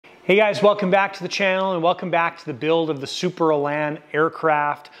Hey guys, welcome back to the channel and welcome back to the build of the Super Elan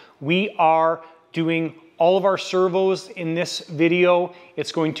aircraft. We are doing all of our servos in this video.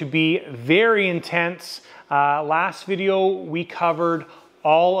 It's going to be very intense. Last video we covered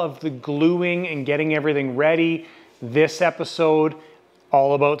all of the gluing and getting everything ready. This episode,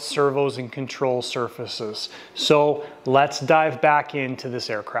 all about servos and control surfaces. So let's dive back into this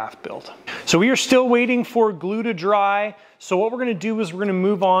aircraft build. So we are still waiting for glue to dry. So what we're gonna do is we're gonna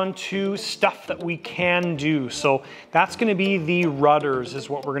move on to stuff that we can do. So that's gonna be the rudders is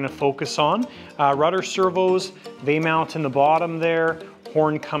what we're gonna focus on. Rudder servos, they mount in the bottom there.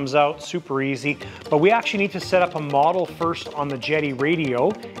 Horn comes out, super easy. But we actually need to set up a model first on the Jetty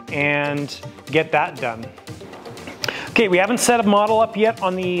radio and get that done. Okay, we haven't set a model up yet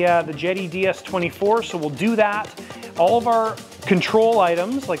on the Jetty DS24, so we'll do that. All of our control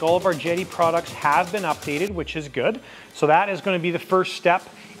items, like all of our Jetty products, have been updated, which is good. So that is going to be the first step,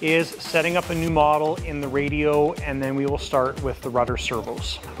 is setting up a new model in the radio, and then we will start with the rudder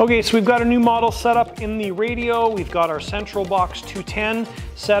servos. Okay, so we've got a new model set up in the radio. We've got our central box 210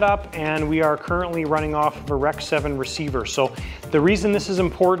 set up, and we are currently running off of a Rec 7 receiver. So the reason this is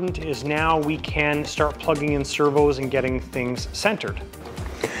important is now we can start plugging in servos and getting things centered.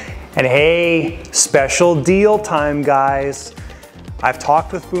 And hey, special deal time, guys. I've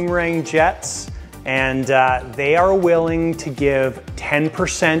talked with Boomerang Jets, and they are willing to give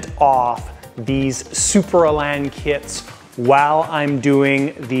 10% off these Super Elan kits while I'm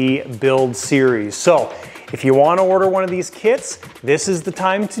doing the build series. So if you want to order one of these kits, this is the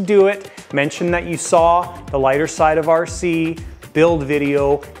time to do it. Mention that you saw the lighter side of RC build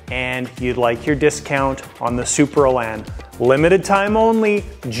video and you'd like your discount on the Super Elan. Limited time only,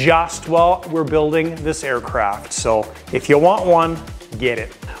 just while we're building this aircraft. So if you want one, get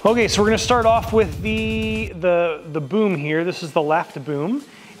it. Okay, so we're gonna start off with the boom here. This is the left boom.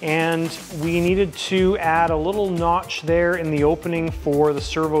 And we needed to add a little notch there in the opening for the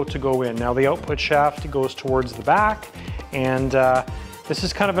servo to go in. Now the output shaft goes towards the back, and this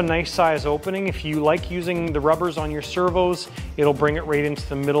is kind of a nice size opening. If you like using the rubbers on your servos, it'll bring it right into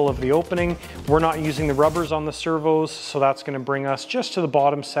the middle of the opening. We're not using the rubbers on the servos, so that's gonna bring us just to the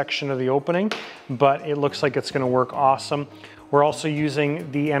bottom section of the opening, but it looks like it's gonna work awesome. We're also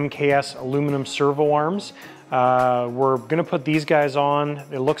using the MKS aluminum servo arms. We're gonna put these guys on.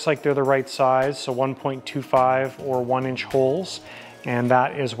 It looks like they're the right size, so 1.25 or 1-inch holes, and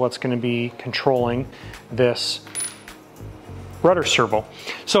that is what's gonna be controlling this rudder servo.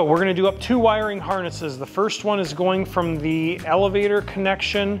 So we're gonna do up 2 wiring harnesses. The first one is going from the elevator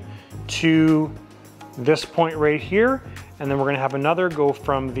connection to this point right here, and then we're gonna have another go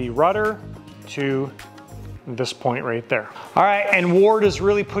from the rudder to this point right there. All right, and Ward is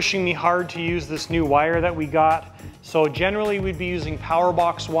really pushing me hard to use this new wire that we got. So generally we'd be using power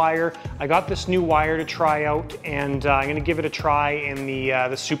box wire. I got this new wire to try out, and I'm gonna give it a try in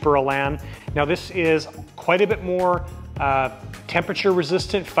the Super Elan. Now this is quite a bit more temperature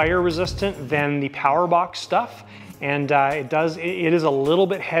resistant, fire resistant than the power box stuff. And it is a little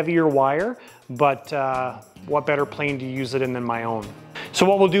bit heavier wire, but what better plane to use it in than my own. So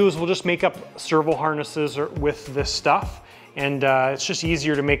what we'll do is we'll just make up servo harnesses with this stuff, and it's just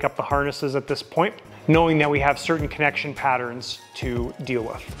easier to make up the harnesses at this point, knowing that we have certain connection patterns to deal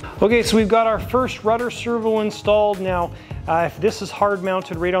with. Okay, so we've got our first rudder servo installed. Now, if this is hard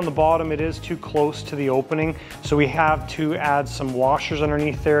mounted right on the bottom, it is too close to the opening, so we have to add some washers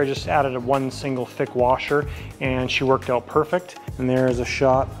underneath there. I just added one single thick washer, and she worked out perfect. And there is a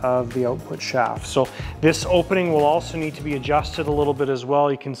shot of the output shaft. So this opening will also need to be adjusted a little bit as well.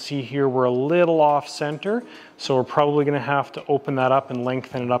 You can see here we're a little off center, so we're probably gonna have to open that up and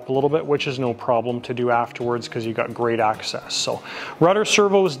lengthen it up a little bit, which is no problem to do afterwards because you've got great access. So rudder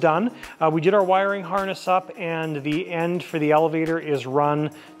servo is done. We did our wiring harness up, and the end for the elevator is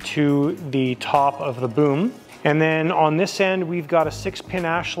run to the top of the boom. And then on this end, we've got a 6-pin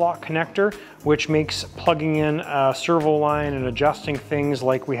ash lock connector, which makes plugging in a servo line and adjusting things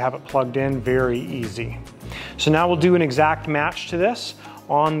like we have it plugged in very easy. So now we'll do an exact match to this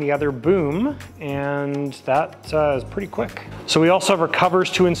on the other boom, and that is pretty quick. So we also have our covers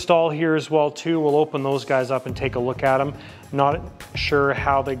to install here as well too. We'll open those guys up and take a look at them. Not sure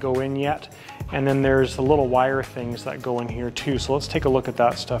how they go in yet. And then there's the little wire things that go in here too. So let's take a look at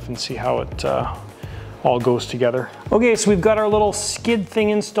that stuff and see how it all goes together. Okay, so we've got our little skid thing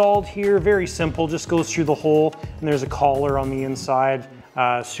installed here. Very simple, just goes through the hole, and there's a collar on the inside.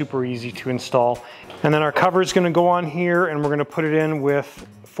 Super easy to install. And then our cover is gonna go on here, and we're gonna put it in with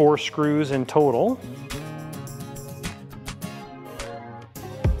 4 screws in total.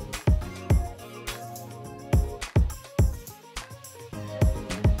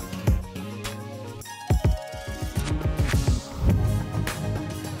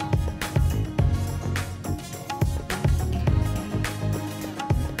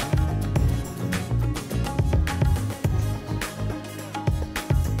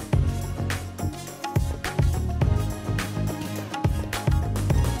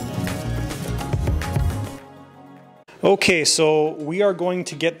 Okay, so we are going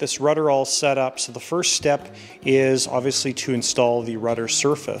to get this rudder all set up. So the first step is obviously to install the rudder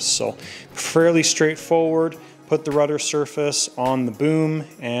surface. So fairly straightforward, put the rudder surface on the boom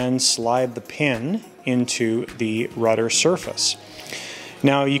and slide the pin into the rudder surface.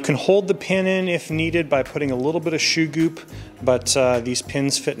 Now you can hold the pin in if needed by putting a little bit of shoe goop, but these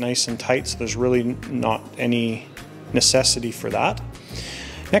pins fit nice and tight, so there's really not any necessity for that.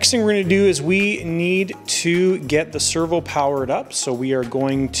 Next thing we're going to do is we need to get the servo powered up. So we are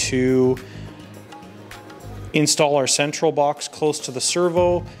going to install our central box close to the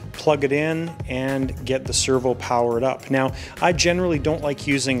servo, plug it in, and get the servo powered up. Now, I generally don't like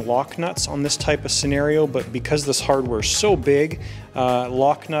using lock nuts on this type of scenario, but because this hardware is so big,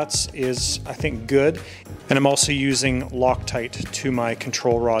 lock nuts is, I think, good. And I'm also using Loctite to my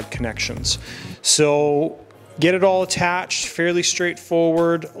control rod connections. So get it all attached, fairly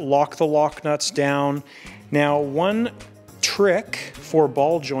straightforward, lock the lock nuts down. Now, one trick for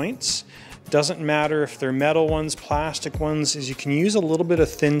ball joints, doesn't matter if they're metal ones, plastic ones, is you can use a little bit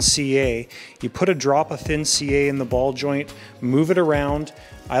of thin CA. You put a drop of thin CA in the ball joint, move it around.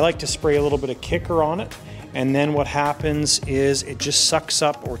 I like to spray a little bit of kicker on it, and then what happens is it just sucks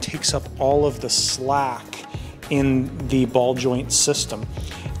up or takes up all of the slack in the ball joint system.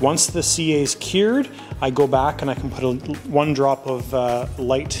 Once the CA is cured, I go back and I can put one drop of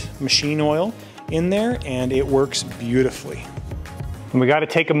light machine oil in there, and it works beautifully. And we got to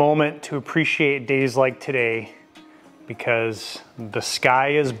take a moment to appreciate days like today, because the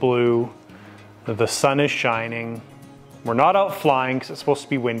sky is blue, the sun is shining. We're not out flying because it's supposed to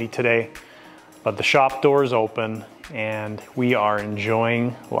be windy today, but the shop door is open and we are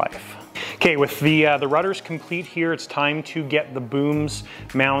enjoying life. Okay, with the rudders complete here, it's time to get the booms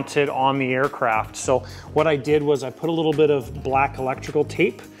mounted on the aircraft. So what I did was I put a little bit of black electrical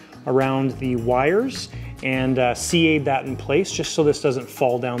tape around the wires and CA'd that in place just so this doesn't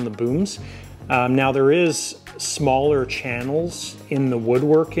fall down the booms. Now there is smaller channels in the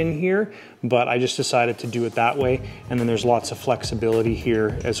woodwork in here, but I just decided to do it that way, and then there's lots of flexibility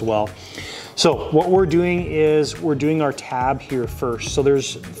here as well. So what we're doing is we're doing our tab here first. So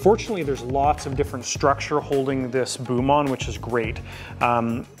fortunately there's lots of different structure holding this boom on, which is great.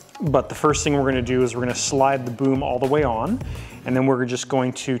 But the first thing we're going to do is we're going to slide the boom all the way on, and then we're just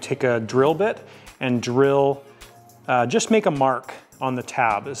going to take a drill bit and drill, just make a mark on the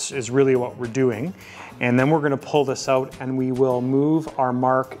tab is really what we're doing. And then we're going to pull this out and we will move our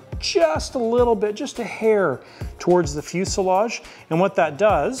mark just a little bit, just a hair towards the fuselage. And what that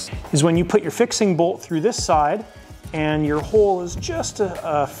does is when you put your fixing bolt through this side and your hole is just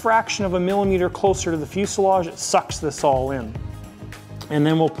a fraction of a millimeter closer to the fuselage, it sucks this all in. And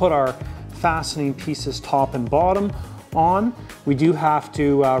then we'll put our fastening pieces top and bottom on. We do have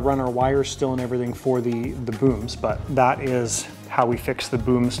to run our wires still and everything for the booms, but that is how we fix the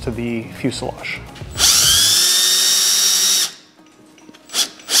booms to the fuselage.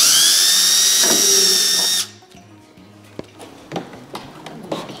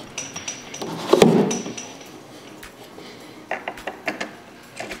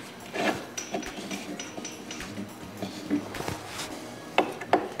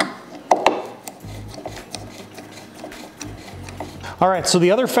 All right, so the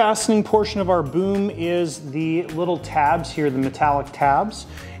other fastening portion of our boom is the little tabs here, the metallic tabs.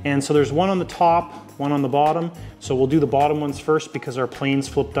 And so there's one on the top, one on the bottom. So we'll do the bottom ones first because our plane's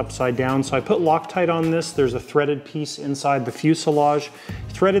flipped upside down. So I put Loctite on this. There's a threaded piece inside the fuselage.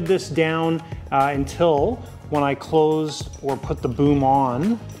 Threaded this down until when I closed or put the boom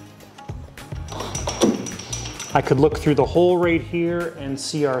on, I could look through the hole right here and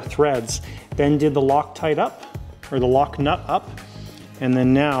see our threads. Then did the Loctite up, or the lock nut up. And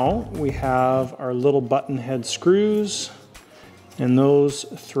then now we have our little button head screws, and those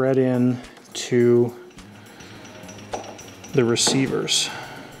thread in to the receivers.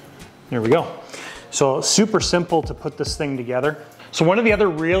 There we go. So super simple to put this thing together. So one of the other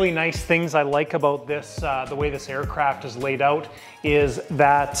really nice things I like about this, the way this aircraft is laid out, is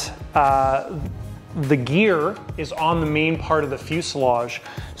that the gear is on the main part of the fuselage.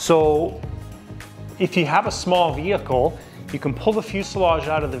 So if you have a small vehicle, you can pull the fuselage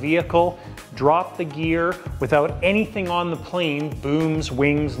out of the vehicle, drop the gear without anything on the plane, booms,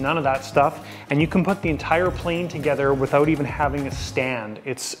 wings, none of that stuff, and you can put the entire plane together without even having a stand.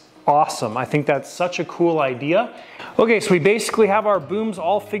 It's awesome. I think that's such a cool idea. Okay, so we basically have our booms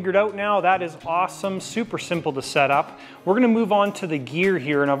all figured out now. That is awesome, super simple to set up. We're gonna move on to the gear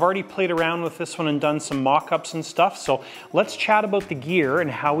here, and I've already played around with this one and done some mock-ups and stuff, so let's chat about the gear and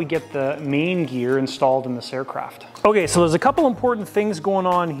how we get the main gear installed in this aircraft. Okay, so there's a couple important things going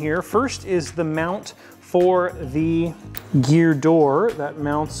on here. First is the mount for the gear door that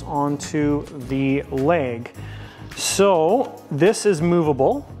mounts onto the leg. So this is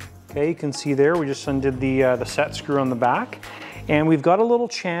movable. Okay, you can see there, we just undid the set screw on the back. And we've got a little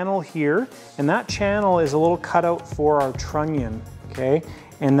channel here, and that channel is a little cutout for our trunnion, okay?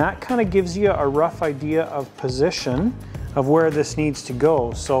 And that kind of gives you a rough idea of position of where this needs to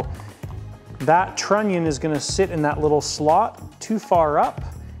go. So that trunnion is gonna sit in that little slot too far up,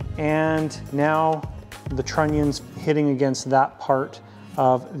 and now the trunnion's hitting against that part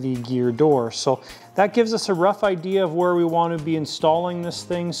of the gear door. So that gives us a rough idea of where we want to be installing this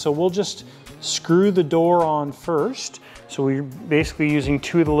thing. So we'll just screw the door on first. So we're basically using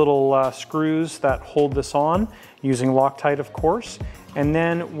two of the little screws that hold this on, using Loctite, of course. And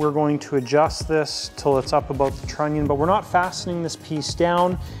then we're going to adjust this till it's up about the trunnion, but we're not fastening this piece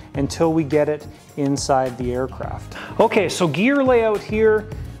down until we get it inside the aircraft. Okay, so gear layout here,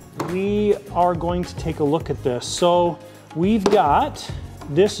 we are going to take a look at this. So we've got,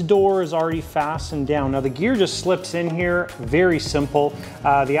 this door is already fastened down. Now the gear just slips in here, very simple.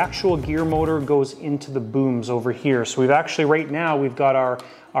 The actual gear motor goes into the booms over here. So we've actually, right now, we've got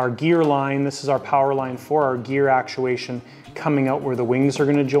our gear line. This is our power line for our gear actuation coming out where the wings are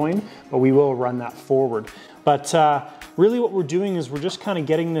gonna join, but we will run that forward. But really what we're doing is we're just kind of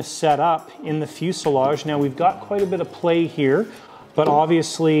getting this set up in the fuselage. Now we've got quite a bit of play here, but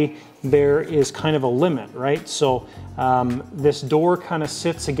obviously there is kind of a limit, right? So this door kind of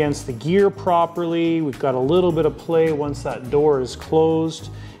sits against the gear properly. We've got a little bit of play once that door is closed.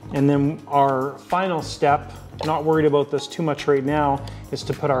 And then our final step, not worried about this too much right now, is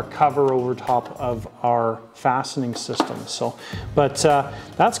to put our cover over top of our fastening system. So, but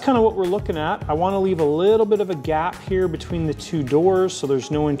that's kind of what we're looking at. I want to leave a little bit of a gap here between the two doors so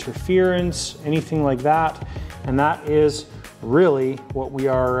there's no interference, anything like that. And that is really what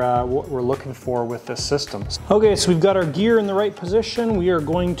we're looking for with this system. Okay, so we've got our gear in the right position. We are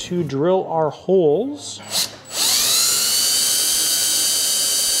going to drill our holes.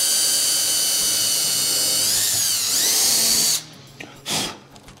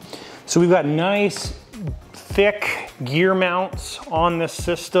 So we've got nice, thick gear mounts on this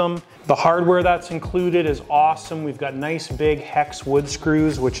system. The hardware that's included is awesome. We've got nice big hex wood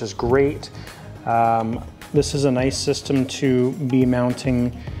screws, which is great. This is a nice system to be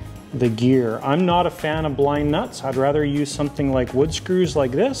mounting the gear. I'm not a fan of blind nuts. I'd rather use something like wood screws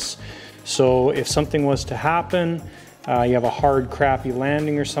like this. So if something was to happen, you have a hard, crappy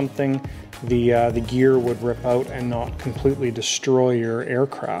landing or something, the gear would rip out and not completely destroy your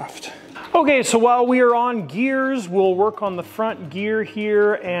aircraft. Okay, so while we are on gears, we'll work on the front gear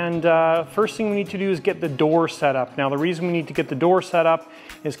here, and first thing we need to do is get the door set up. Now the reason we need to get the door set up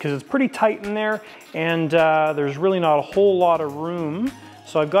is because it's pretty tight in there, and there's really not a whole lot of room.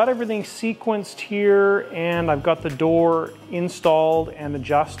 So I've got everything sequenced here, and I've got the door installed and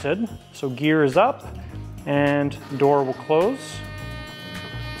adjusted. So gear is up, and door will close.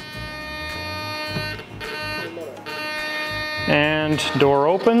 And door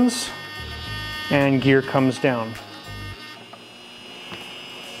opens, and gear comes down.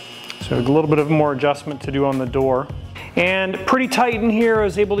 So a little bit of more adjustment to do on the door. And pretty tight in here. I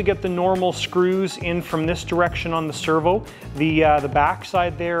was able to get the normal screws in from this direction on the servo. The back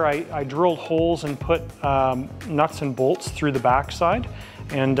side there, I drilled holes and put nuts and bolts through the back side,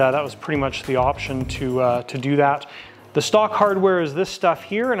 and that was pretty much the option to do that. The stock hardware is this stuff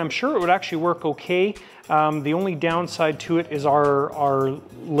here, and I'm sure it would actually work okay. The only downside to it is our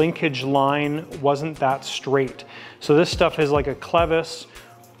linkage line wasn't that straight. So this stuff is like a clevis,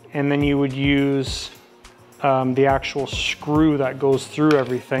 and then you would use the actual screw that goes through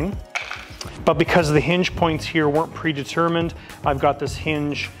everything. But because the hinge points here weren't predetermined, I've got this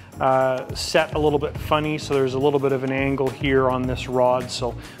hinge set a little bit funny, so there's a little bit of an angle here on this rod,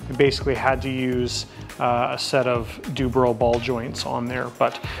 so we basically had to use a set of Dubro ball joints on there.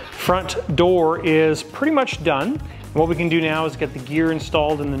 But front door is pretty much done. And what we can do now is get the gear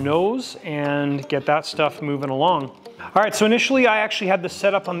installed in the nose and get that stuff moving along. All right, so initially I actually had this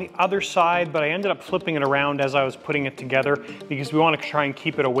set up on the other side, but I ended up flipping it around as I was putting it together because we want to try and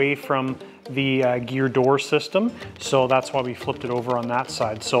keep it away from the gear door system. So that's why we flipped it over on that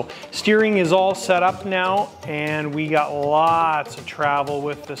side. So steering is all set up now, and we got lots of travel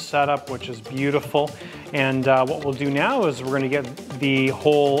with this setup, which is beautiful. And what we'll do now is we're going to get the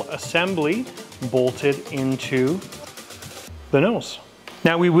whole assembly bolted into the nose.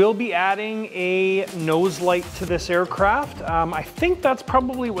 Now we will be adding a nose light to this aircraft. I think that's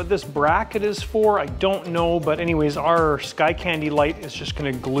probably what this bracket is for. I don't know, but anyways, our Sky Candy light is just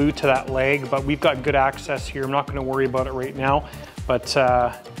gonna glue to that leg, but we've got good access here. I'm not gonna worry about it right now, but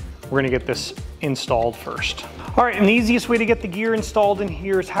we're gonna get this installed first. All right, and the easiest way to get the gear installed in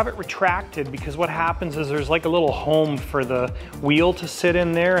here is have it retracted, because what happens is there's like a little home for the wheel to sit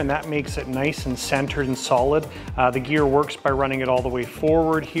in there, and that makes it nice and centered and solid. The gear works by running it all the way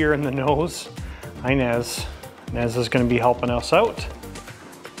forward here in the nose. Hi, Nez. Nez is gonna be helping us out.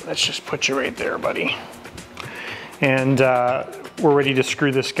 Let's just put you right there, buddy. And we're ready to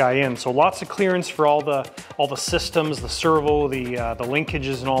screw this guy in. So lots of clearance for all the systems, the servo, the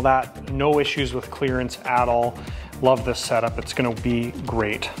linkages and all that. No issues with clearance at all. Love this setup, it's gonna be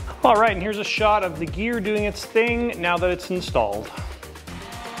great. All right, and here's a shot of the gear doing its thing now that it's installed.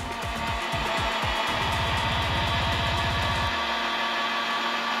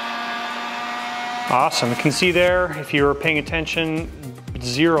 Awesome, you can see there, if you were paying attention,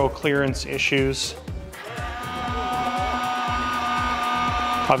 zero clearance issues.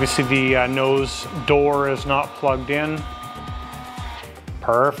 Obviously the nose door is not plugged in.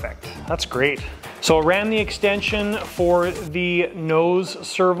 Perfect, that's great. So I ran the extension for the nose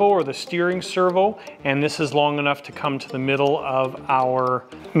servo or the steering servo, and this is long enough to come to the middle of our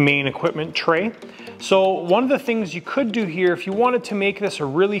main equipment tray. So one of the things you could do here, if you wanted to make this a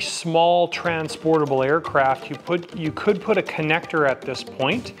really small transportable aircraft, you could put a connector at this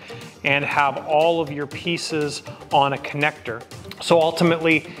point and have all of your pieces on a connector. So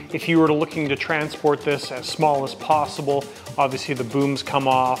ultimately, if you were looking to transport this as small as possible, obviously the booms come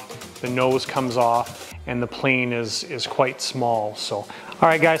off, the nose comes off, and the plane is quite small. So, all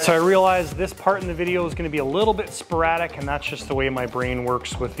right guys, so I realize this part in the video is gonna be a little bit sporadic, and that's just the way my brain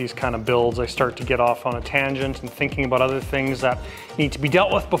works with these kind of builds. I start to get off on a tangent and thinking about other things that need to be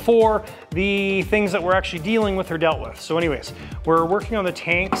dealt with before the things that we're actually dealing with are dealt with. So anyways, we're working on the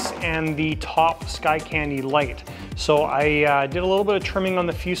tanks and the top Sky Candy light. So I did a little bit of trimming on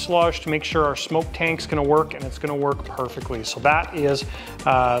the fuselage to make sure our smoke tank's gonna work, and it's gonna work perfectly. So that is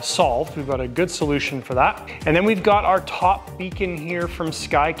solved. We've got a good solution for that. And then we've got our top beacon here from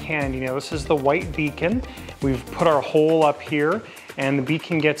Sky Candy. Now this is the white beacon. We've put our hole up here, and the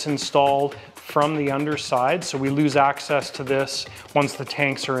beacon gets installed from the underside, so we lose access to this once the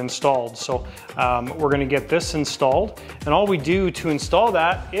tanks are installed. So we're gonna get this installed, and all we do to install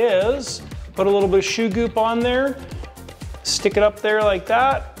that is put a little bit of shoe goop on there, stick it up there like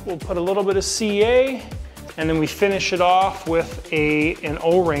that. We'll put a little bit of CA, and then we finish it off with an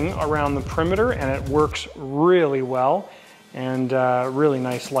O-ring around the perimeter, and it works really well, and really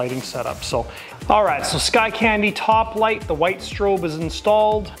nice lighting setup. So, all right, so Sky Candy top light, the white strobe is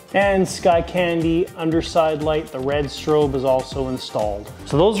installed, and Sky Candy underside light, the red strobe is also installed.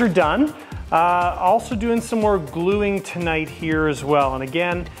 So those are done. Also doing some more gluing tonight here as well. And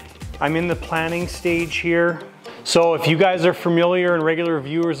again, I'm in the planning stage here. So if you guys are familiar and regular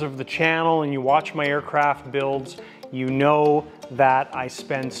viewers of the channel and you watch my aircraft builds, you know that I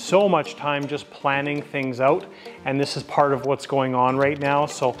spend so much time just planning things out, and this is part of what's going on right now.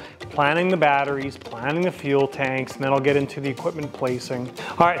 So planning the batteries, planning the fuel tanks, and then I'll get into the equipment placing.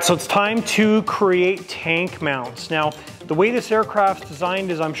 All right, so it's time to create tank mounts. Now, the way this aircraft's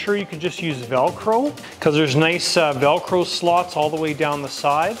designed is I'm sure you could just use Velcro, because there's nice Velcro slots all the way down the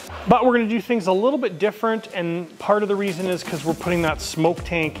side. But we're gonna do things a little bit different, and part of the reason is because we're putting that smoke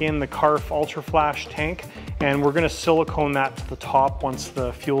tank in, the CARF Ultra Flash tank, and we're gonna silicone that to the top once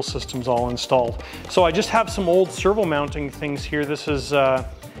the fuel system's all installed. So I just have some old servo mounting things here. This is, I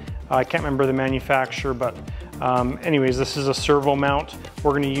can't remember the manufacturer, but anyways, this is a servo mount.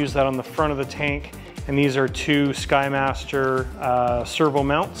 We're gonna use that on the front of the tank, and these are two Skymaster servo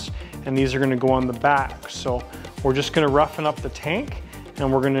mounts, and these are gonna go on the back. So we're just gonna roughen up the tank,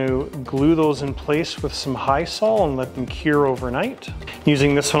 and we're gonna glue those in place with some high sol and let them cure overnight.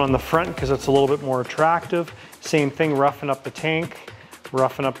 Using this one on the front because it's a little bit more attractive. Same thing, roughen up the tank,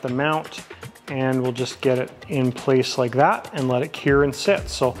 roughen up the mount, and we'll just get it in place like that and let it cure and sit.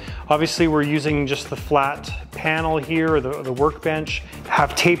 So obviously we're using just the flat panel here, or the workbench,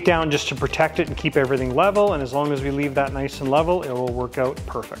 have tape down just to protect it and keep everything level, and as long as we leave that nice and level, it will work out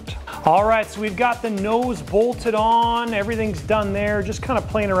perfect. All right, so we've got the nose bolted on, everything's done there, just kind of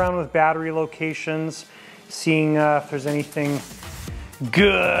playing around with battery locations, seeing if there's anything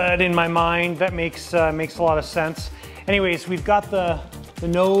good in my mind. That makes a lot of sense. Anyways, we've got the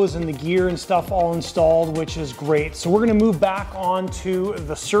nose and the gear and stuff all installed, which is great. So we're gonna move back onto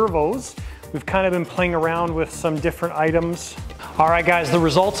the servos. We've kind of been playing around with some different items. All right guys, the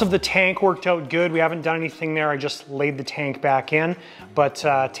results of the tank worked out good. We haven't done anything there. I just laid the tank back in, but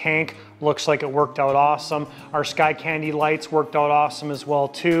tank looks like it worked out awesome. Our Sky Candy lights worked out awesome as well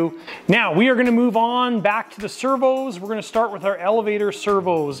too. Now we are gonna move on back to the servos. We're gonna start with our elevator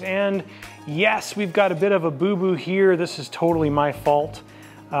servos, and yes, we've got a bit of a boo-boo here. This is totally my fault.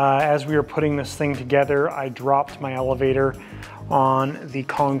 As we were putting this thing together, I dropped my elevator on the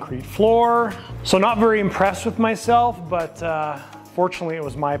concrete floor. So not very impressed with myself, but fortunately it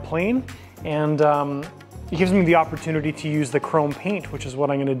was my plane. And it gives me the opportunity to use the chrome paint, which is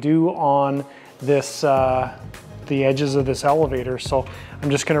what I'm gonna do on this, the edges of this elevator. So I'm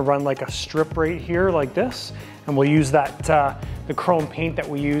just gonna run like a strip right here like this, and we'll use that, the chrome paint that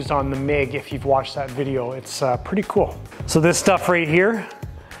we used on the MiG. If you've watched that video, it's pretty cool. So this stuff right here,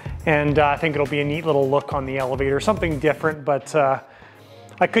 and I think it'll be a neat little look on the elevator, something different, but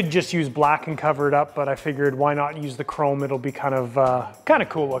I could just use black and cover it up, but I figured why not use the chrome? It'll be kind of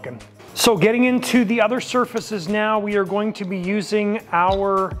cool looking. So getting into the other surfaces now, we are going to be using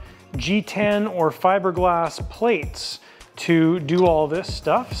our G10 or fiberglass plates to do all this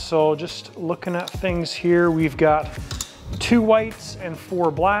stuff. So just looking at things here, we've got 2 whites and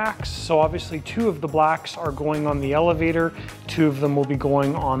 4 blacks. So obviously 2 of the blacks are going on the elevator, 2 of them will be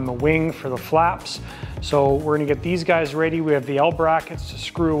going on the wing for the flaps. So we're gonna get these guys ready. We have the L brackets to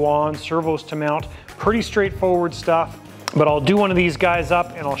screw on, servos to mount, pretty straightforward stuff, but I'll do one of these guys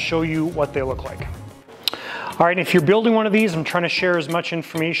up and I'll show you what they look like. All right, if you're building one of these, I'm trying to share as much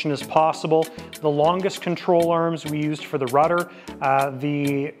information as possible. The longest control arms we used for the rudder.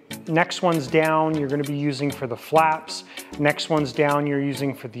 The next ones down, you're gonna be using for the flaps. Next ones down, you're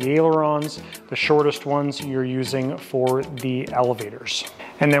using for the ailerons. The shortest ones you're using for the elevators.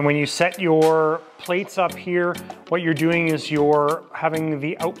 And then when you set your plates up here, what you're doing is you're having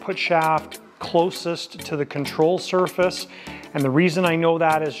the output shaft closest to the control surface. And the reason I know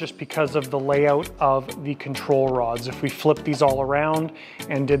that is just because of the layout of the control rods. If we flip these all around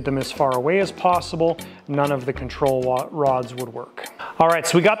and did them as far away as possible, none of the control rods would work. All right,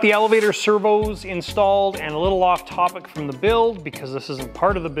 so we got the elevator servos installed, and a little off topic from the build, because this isn't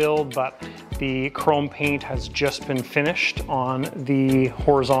part of the build, but the chrome paint has just been finished on the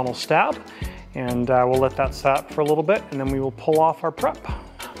horizontal stab. And we'll let that sit for a little bit, and then we will pull off our prep.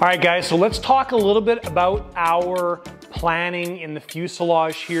 All right, guys, so let's talk a little bit about our planning in the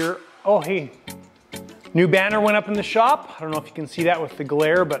fuselage here. Oh, hey, new banner went up in the shop. I don't know if you can see that with the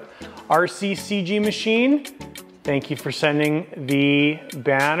glare, but RCCG Machine, thank you for sending the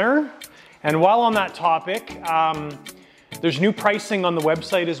banner. And while on that topic, there's new pricing on the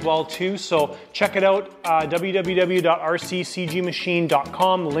website as well too, so check it out,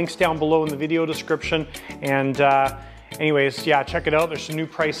 www.rccgmachine.com. The link's down below in the video description. And anyways, yeah, check it out. There's some new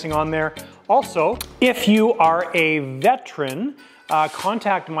pricing on there. Also, if you are a veteran,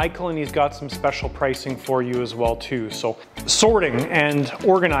 contact Michael and he's got some special pricing for you as well too. So sorting and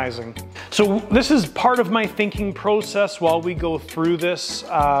organizing. So this is part of my thinking process while we go through this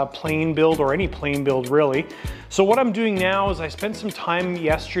plane build, or any plane build really. So what I'm doing now is I spent some time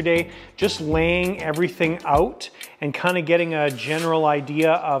yesterday just laying everything out and kind of getting a general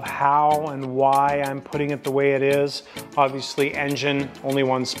idea of how and why I'm putting it the way it is. Obviously engine, only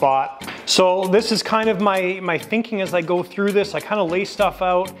one spot. So this is kind of my thinking as I go through this. I kind of lay stuff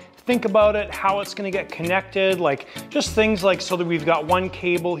out, think about it, how it's gonna get connected, like just things like so that we've got one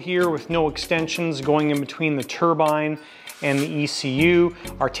cable here with no extensions going in between the turbine and the ECU.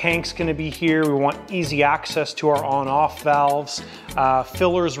 Our tank's gonna be here. We want easy access to our on-off valves.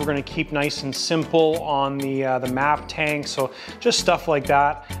 Fillers we're gonna keep nice and simple on the MAP tank, so just stuff like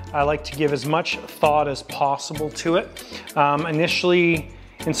that. I like to give as much thought as possible to it. Initially,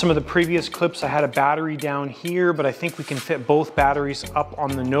 in some of the previous clips, I had a battery down here, but I think we can fit both batteries up on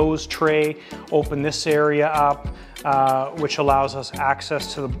the nose tray, open this area up, which allows us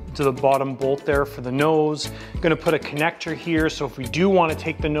access to the bottom bolt there for the nose. Gonna put a connector here, so if we do wanna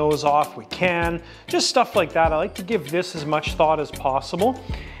take the nose off, we can. Just stuff like that. I like to give this as much thought as possible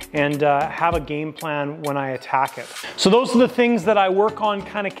and have a game plan when I attack it. So those are the things that I work on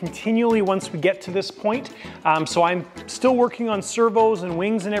kind of continually once we get to this point. So I'm still working on servos and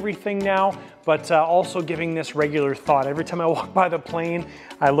wings and everything now, but also giving this regular thought. Every time I walk by the plane,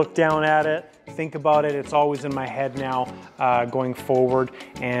 I look down at it, think about it. It's always in my head now going forward,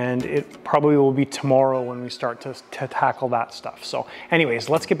 and it probably will be tomorrow when we start to tackle that stuff. So anyways,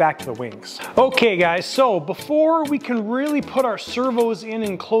 let's get back to the wings. Okay guys, so before we can really put our servos in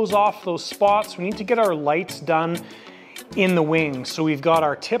and close off those spots, we need to get our lights done in the wings. So we've got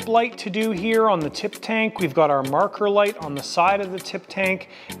our tip light to do here on the tip tank, we've got our marker light on the side of the tip tank,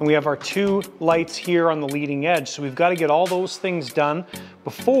 and we have our 2 lights here on the leading edge. So we've got to get all those things done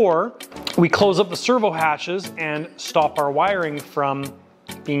before we close up the servo hatches and stop our wiring from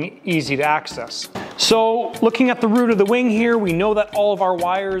being easy to access. So looking at the root of the wing here, we know that all of our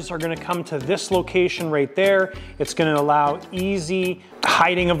wires are going to come to this location right there. It's going to allow easy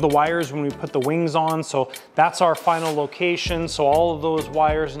hiding of the wires when we put the wings on. So that's our final location. So all of those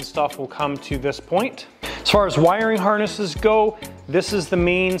wires and stuff will come to this point. As far as wiring harnesses go, this is the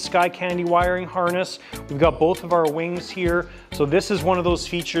main Sky Candy wiring harness. We've got both of our wings here. So this is one of those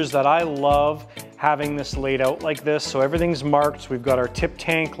features that I love, having this laid out like this. So everything's marked. So we've got our tip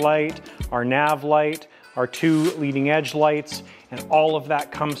tank light, our nav light, our two leading edge lights, and all of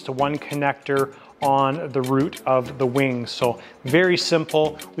that comes to one connector on the root of the wings. So very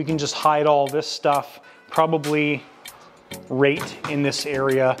simple. We can just hide all this stuff, probably right in this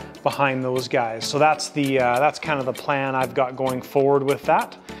area behind those guys. So that's kind of the plan I've got going forward with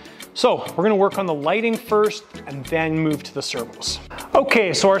that. So we're gonna work on the lighting first and then move to the servos.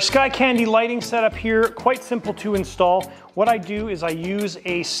 Okay, so our Sky Candy lighting setup here, quite simple to install. What I do is I use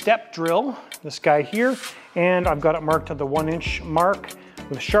a step drill, this guy here, and I've got it marked at the 1-inch mark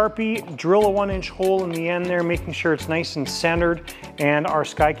with a Sharpie, drill a 1-inch hole in the end there, making sure it's nice and centered, and our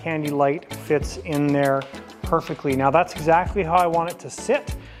Sky Candy light fits in there perfectly. Now that's exactly how I want it to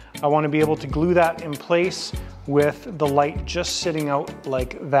sit. I want to be able to glue that in place with the light just sitting out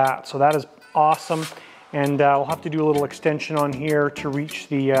like that. So that is awesome. And we'll have to do a little extension on here to reach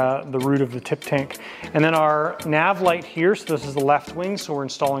the root of the tip tank. And then our nav light here, so this is the left wing, so we're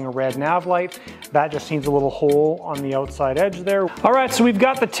installing a red nav light. That just needs a little hole on the outside edge there. All right, so we've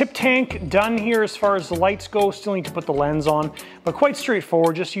got the tip tank done here as far as the lights go. Still need to put the lens on, but quite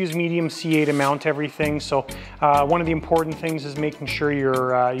straightforward. Just use medium CA to mount everything. So one of the important things is making sure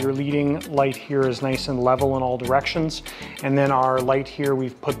your leading light here is nice and level in all directions. And then our light here,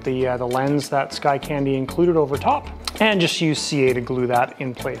 we've put the lens that Sky Candy included over top, and just use CA to glue that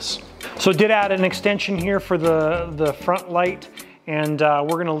in place. So did add an extension here for the front light, and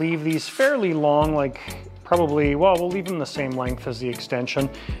we're gonna leave these fairly long, like probably, well, we'll leave them the same length as the extension,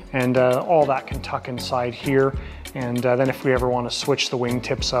 and all that can tuck inside here. And then if we ever want to switch the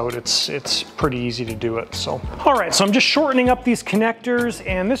wingtips out, it's pretty easy to do it. So, all right, so I'm just shortening up these connectors,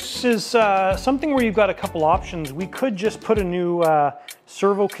 and this is something where you've got a couple options. We could just put a new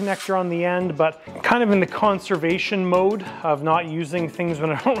servo connector on the end, but kind of in the conservation mode of not using things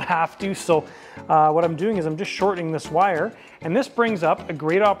when I don't have to. So what I'm doing is I'm just shortening this wire, and this brings up a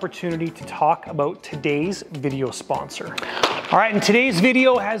great opportunity to talk about today's video sponsor. All right, and today's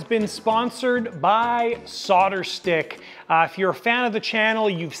video has been sponsored by Solder Stick. If you're a fan of the channel,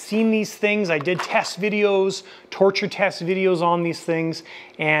 you've seen these things. I did test videos, torture test videos on these things,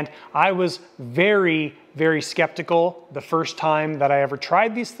 and I was very, very skeptical the first time that I ever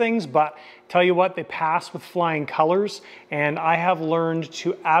tried these things, but tell you what, they pass with flying colors, and I have learned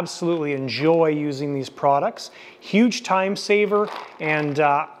to absolutely enjoy using these products. Huge time saver, and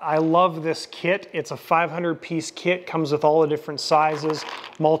I love this kit. It's a 500-piece kit, comes with all the different sizes,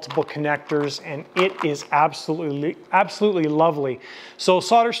 multiple connectors, and it is absolutely lovely. So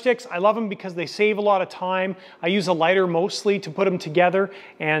solder sticks, I love them because they save a lot of time. I use a lighter mostly to put them together,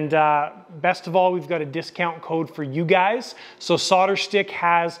 and best of all, we've got a discount code for you guys. So Solder Stick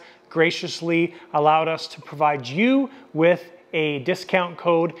has graciously allowed us to provide you with a discount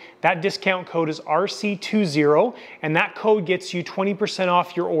code. That discount code is RC20, and that code gets you 20%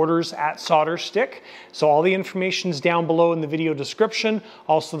 off your orders at Solder Stick. So all the information is down below in the video description,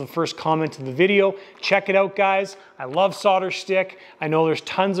 also the first comment of the video. Check it out, guys. I love Solder Stick. I know there's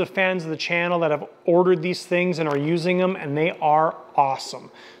tons of fans of the channel that have ordered these things and are using them, and they are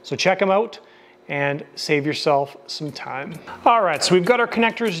awesome. So check them out and save yourself some time. All right, so we've got our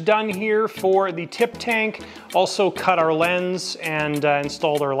connectors done here for the tip tank. Also cut our lens and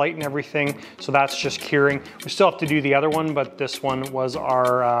installed our light and everything. So that's just curing. We still have to do the other one, but this one was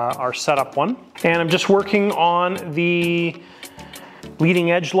our setup one. And I'm just working on the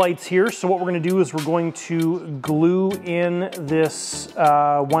leading edge lights here. So what we're gonna do is we're going to glue in this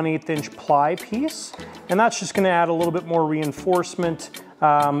 1/8 inch ply piece. And that's just gonna add a little bit more reinforcement.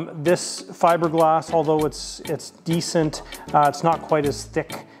 This fiberglass, although it's decent, it's not quite as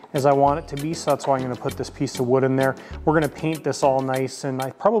thick as I want it to be, so that's why I'm gonna put this piece of wood in there. We're gonna paint this all nice and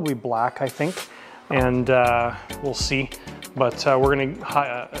probably black, I think, and we'll see. But we're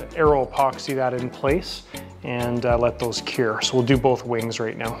gonna aero epoxy that in place and let those cure. So we'll do both wings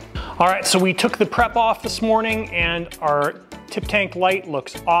right now. All right, so we took the prep off this morning, and our tip tank light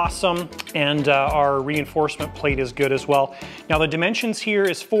looks awesome, and our reinforcement plate is good as well. Now the dimensions here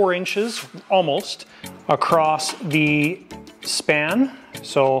is 4 inches almost across the span.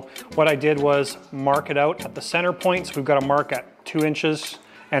 So what I did was mark it out at the center point. So we've got a mark at 2 inches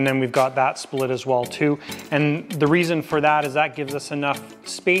and then we've got that split as well too. And the reason for that is that gives us enough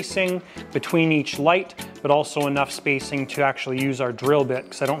spacing between each light, but also enough spacing to actually use our drill bit,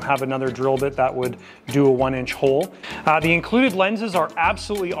 because I don't have another drill bit that would do a 1-inch hole. The included lenses are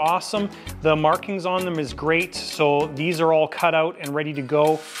absolutely awesome. The markings on them is great. So these are all cut out and ready to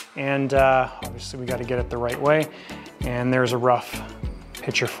go. And obviously we got to get it the right way. And there's a rough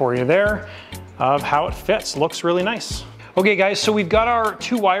picture for you there of how it fits. Looks really nice. Okay guys, so we've got our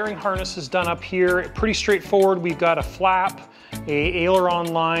 2 wiring harnesses done up here. Pretty straightforward. We've got a flap, a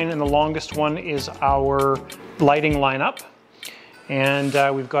aileron line, and the longest one is our lighting lineup.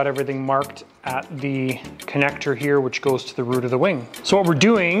 And we've got everything marked at the connector here, which goes to the root of the wing. So what we're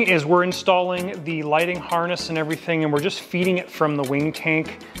doing is we're installing the lighting harness and everything, and we're just feeding it from the wing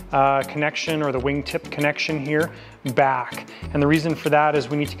tank connection, or the wingtip connection here, back. And the reason for that is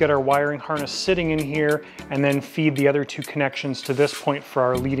we need to get our wiring harness sitting in here and then feed the other 2 connections to this point for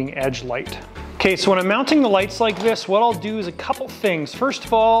our leading edge light. Okay, so when I'm mounting the lights like this, what I'll do is a couple things. First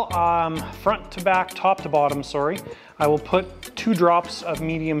of all, front to back, top to bottom, sorry, I will put 2 drops of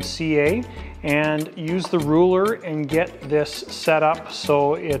medium CA and use the ruler and get this set up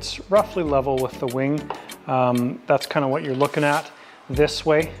so it's roughly level with the wing. That's kind of what you're looking at this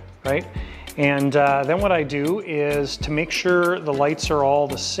way, right? And then what I do is, to make sure the lights are all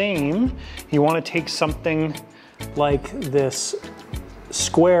the same, you want to take something like this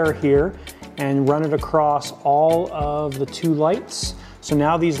square here and run it across all of the 2 lights. So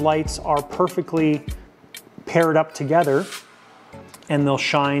now these lights are perfectly paired up together and they'll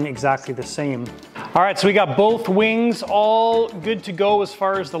shine exactly the same. All right, so we got both wings all good to go as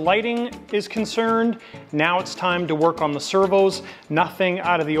far as the lighting is concerned. Now it's time to work on the servos. Nothing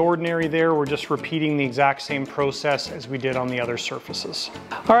out of the ordinary there. We're just repeating the exact same process as we did on the other surfaces.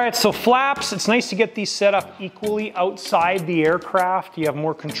 All right, so flaps, it's nice to get these set up equally outside the aircraft. You have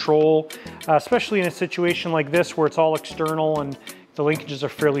more control, especially in a situation like this where it's all external and the linkages are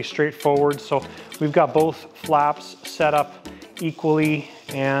fairly straightforward. So we've got both flaps set up equally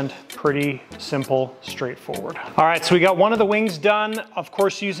and pretty simple, straightforward. All right, so we got one of the wings done, of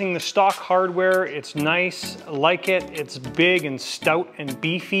course, using the stock hardware. It's nice, like it. It's big and stout and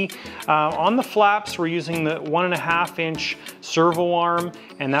beefy. On the flaps, we're using the 1.5-inch servo arm,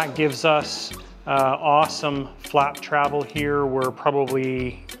 and that gives us awesome flap travel here. We're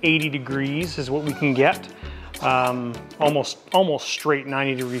probably 80 degrees is what we can get. Almost straight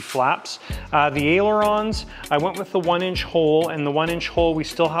 90-degree flaps. The ailerons, I went with the 1-inch hole, and the 1-inch hole, we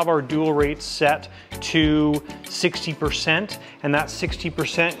still have our dual rates set to 60%, and that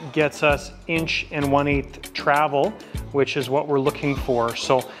 60% gets us 1.1/8 travel, which is what we're looking for.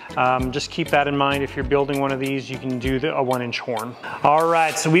 So just keep that in mind. If you're building one of these, you can do a 1-inch horn. All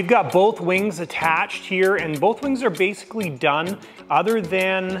right, so we've got both wings attached here, and both wings are basically done, other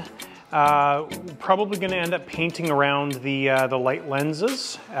than probably going to end up painting around the light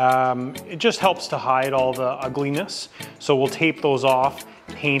lenses. It just helps to hide all the ugliness. So we'll tape those off,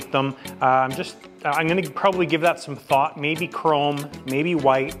 paint them. I'm going to probably give that some thought. Maybe chrome, maybe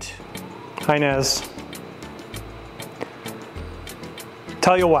white. Hi, Nez.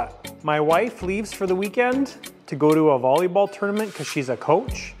 Tell you what, my wife leaves for the weekend to go to a volleyball tournament because she's a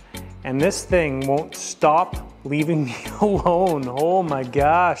coach, and this thing won't stop leaving me alone. Oh my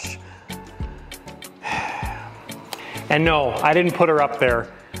gosh. And no, I didn't put her up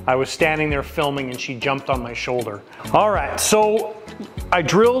there. I was standing there filming and she jumped on my shoulder. All right, so I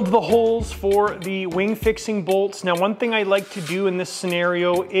drilled the holes for the wing fixing bolts. Now, one thing I like to do in this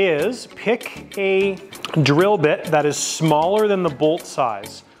scenario is pick a drill bit that is smaller than the bolt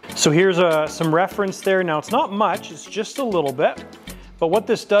size. So here's some reference there. Now, it's not much, it's just a little bit. But what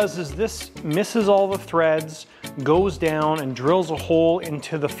this does is this misses all the threads, goes down and drills a hole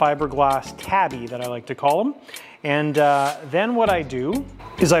into the fiberglass tabby that I like to call them. And then what I do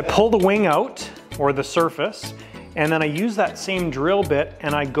is I pull the wing out, or the surface, and then I use that same drill bit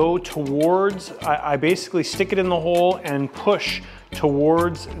and I go towards, I basically stick it in the hole and push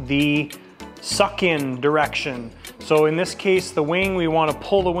towards the suck-in direction. So in this case, the wing, we want to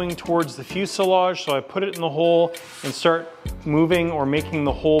pull the wing towards the fuselage, so I put it in the hole and start moving or making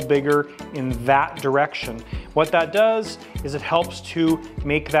the hole bigger in that direction. What that does is it helps to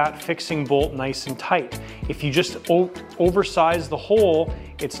make that fixing bolt nice and tight. If you just oversize the hole,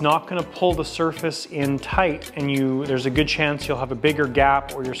 it's not going to pull the surface in tight, and there's a good chance you'll have a bigger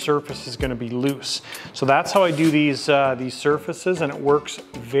gap or your surface is going to be loose. So that's how I do these surfaces, and it works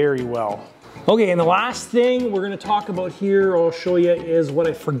very well. Okay, and the last thing we're going to talk about here, I'll show you, is what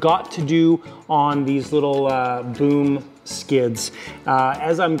I forgot to do on these little boom skids.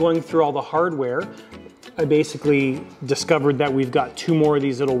 As I'm going through all the hardware, I basically discovered that we've got 2 more of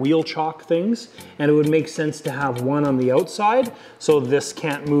these little wheel chock things, and it would make sense to have one on the outside so this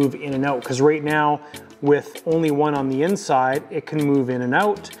can't move in and out, because right now with only one on the inside, it can move in and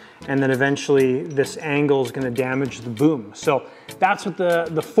out, and then eventually this angle is going to damage the boom. So that's what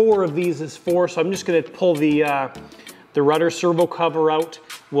the 4 of these is for. So I'm just going to pull the rudder servo cover out.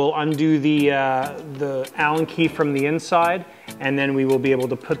 We'll undo the Allen key from the inside, and then we will be able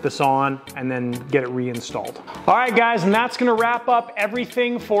to put this on and then get it reinstalled. All right, guys, and that's gonna wrap up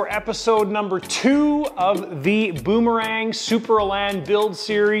everything for episode number 2 of the Boomerang Super Elan build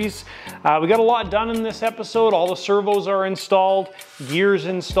series. We got a lot done in this episode. All the servos are installed, gears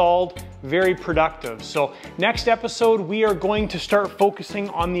installed, very productive. So next episode, we are going to start focusing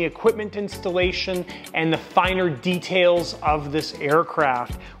on the equipment installation and the finer details of this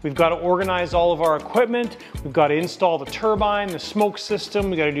aircraft. We've got to organize all of our equipment. We've got to install the turbine, the smoke system.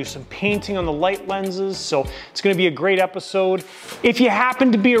 We got to do some painting on the light lenses. So it's going to be a great episode. If you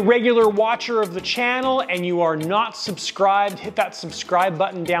happen to be a regular watcher of the channel and you are not subscribed, hit that subscribe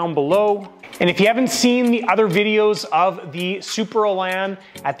button down below. And if you haven't seen the other videos of the Super Elan,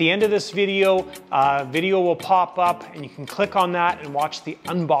 at the end of this video, video will pop up and you can click on that and watch the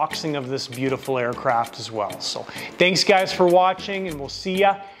unboxing of this beautiful aircraft as well. So thanks guys for watching, and we'll see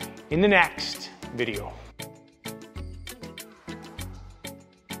ya in the next video.